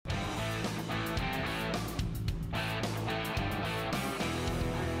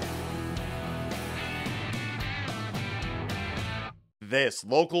This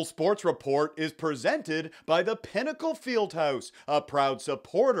local sports report is presented by the Pinnacle Fieldhouse, a proud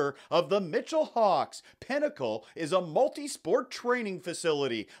supporter of the Mitchell Hawks. Pinnacle is a multi-sport training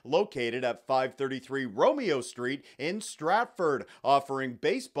facility located at 533 Romeo Street in Stratford, offering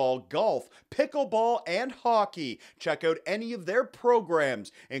baseball, golf, pickleball, and hockey. Check out any of their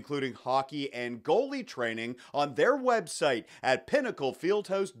programs, including hockey and goalie training, on their website at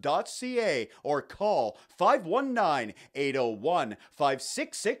pinnaclefieldhouse.ca or call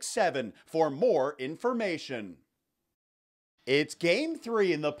 519-801-5667 for more information. It's Game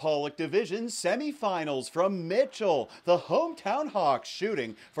 3 in the Pollock Division semifinals from Mitchell. The hometown Hawks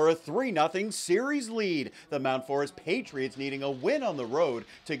shooting for a 3-0 series lead. The Mount Forest Patriots needing a win on the road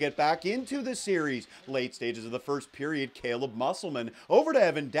to get back into the series. Late stages of the first period, Caleb Musselman over to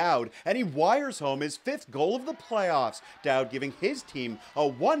Evan Dowd, and he wires home his 5th goal of the playoffs. Dowd giving his team a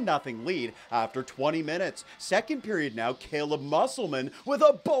 1-0 lead after 20 minutes. Second period now, Caleb Musselman with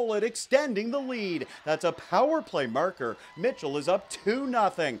a bullet extending the lead. That's a power play marker. Mitchell is up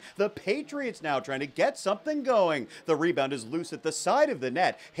 2-0. The Patriots now trying to get something going. The rebound is loose at the side of the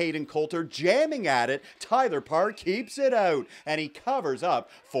net. Hayden Coulter jamming at it. Tyler Parr keeps it out, and he covers up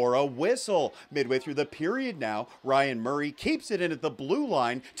for a whistle. Midway through the period now, Ryan Murray keeps it in at the blue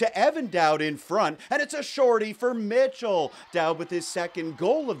line to Evan Dowd in front, and it's a shorty for Mitchell. Dowd with his second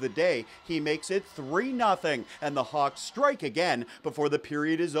goal of the day. He makes it 3-0, and the Hawks strike again before the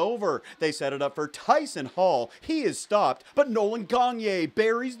period is over. They set it up for Tyson Hall. He is stopped, but Nolan Gagne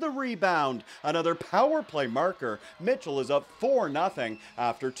buries the rebound. Another power play marker. Mitchell is up 4-0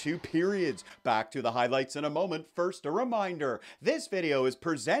 after 2 periods. Back to the highlights in a moment. First, a reminder. This video is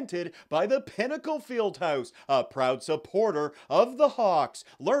presented by the Pinnacle Fieldhouse, a proud supporter of the Hawks.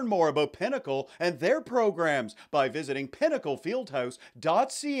 Learn more about Pinnacle and their programs by visiting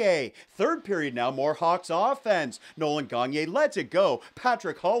pinnaclefieldhouse.ca. Third period now, more Hawks offense. Nolan Gagne lets it go.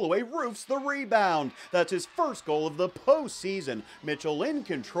 Patrick Holloway roofs the rebound. That's his first goal of the postseason. Mitchell in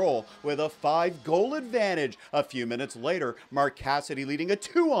control with a 5-goal advantage. A few minutes later, Mark Cassidy leading a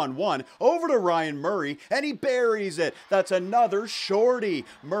 2-on-1 over to Ryan Murray, and he buries it. That's another shorty.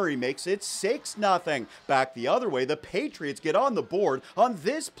 Murray makes it 6-0. Back the other way, the Patriots get on the board on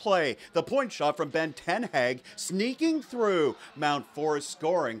this play. The point shot from Ben Tenhag sneaking through. Mount Forest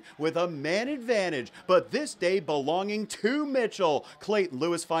scoring with a man advantage, but this day belonging to Mitchell. Clayton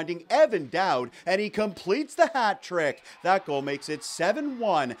Lewis finding Evan Dowd, and he completes the hat trick. That goal makes it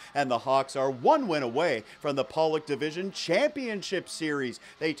 7-1, and the Hawks are 1 win away from the Pollock Division Championship Series.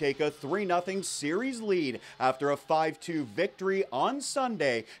 They take a 3-0 series lead after a 5-2 victory on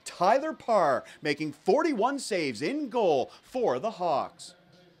Sunday. Tyler Parr making 41 saves in goal for the Hawks.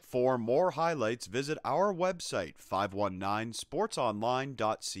 For more highlights, visit our website,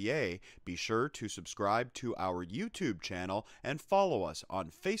 519sportsonline.ca. Be sure to subscribe to our YouTube channel and follow us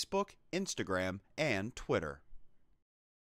on Facebook, Instagram, and Twitter.